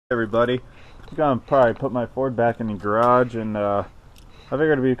Everybody, I'm gonna probably put my Ford back in the garage, and I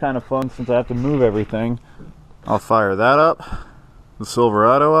figured it'd be kind of fun since I have to move everything. I'll fire that up, the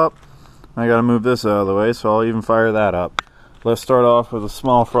Silverado up. I gotta move this out of the way, so I'll even fire that up. Let's start off with a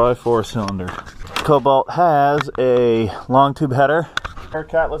small fry 4-cylinder. Cobalt has a long tube header,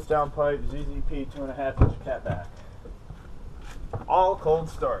 catless downpipe, ZZP 2.5-inch catback. All cold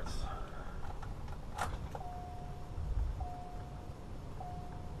starts.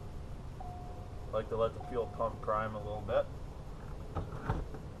 Like to let the fuel pump prime a little bit.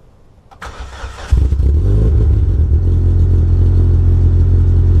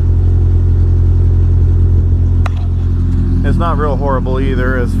 It's not real horrible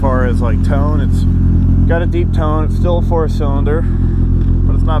either as far as like tone. It's got a deep tone. It's still a 4-cylinder,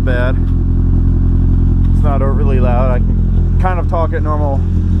 but it's not bad. It's not overly loud. I can kind of talk at normal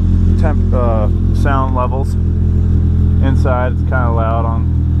temp sound levels. Inside it's kind of loud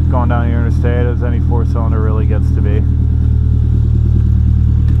on going down the interstate, as any 4-cylinder really gets to be.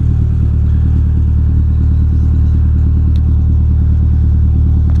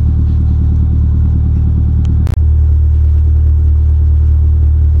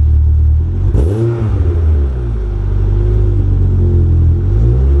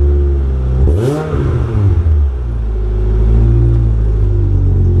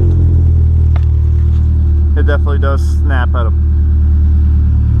 It definitely does snap at a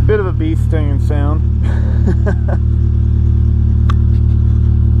bit of a bee stinging sound.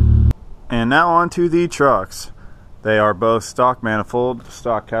 And now on to the trucks. They are both stock manifold,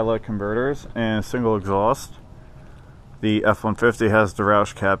 stock catalytic converters, and single exhaust. The F-150 has the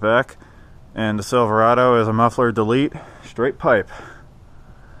Roush catback, and the Silverado is a muffler delete straight pipe.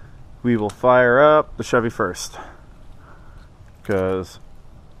 We will fire up the Chevy first, because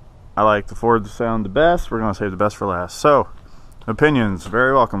I like the Ford sound the best. We're going to save the best for last. So, opinions,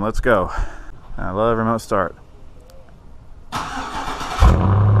 very welcome. Let's go. I love remote start.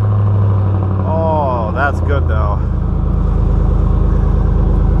 Oh, that's good though.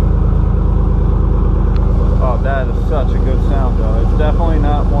 Oh, that is such a good sound though. It's definitely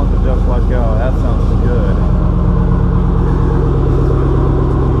not one to just let go. That sounds good.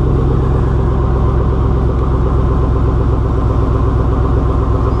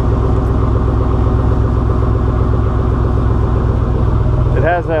 It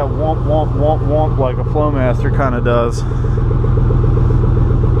has that womp womp womp womp like a Flowmaster kind of does.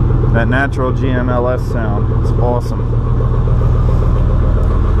 That natural GMLS sound. It's awesome.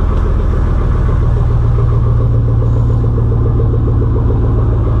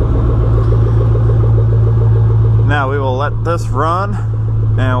 Now we will let this run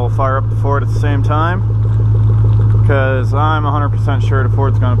and we'll fire up the Ford at the same time, because I'm 100% sure the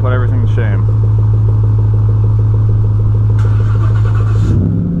Ford's going to put everything to shame.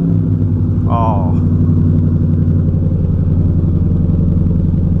 Oh.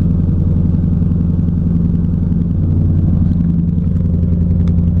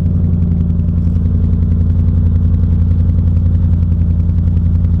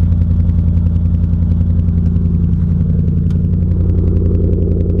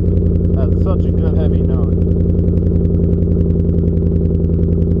 That's such a good heavy note.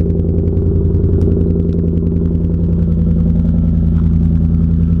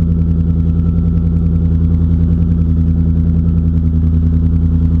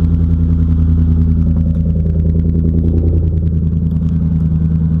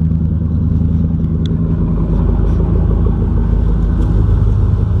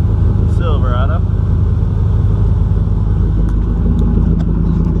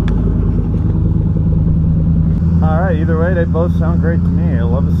 Either way, they both sound great to me. I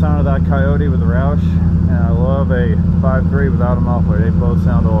love the sound of that Coyote with the Roush, and I love a 5.3 without a muffler. They both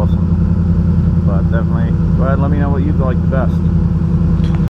sound awesome. But definitely, go ahead and let me know what you'd like the best.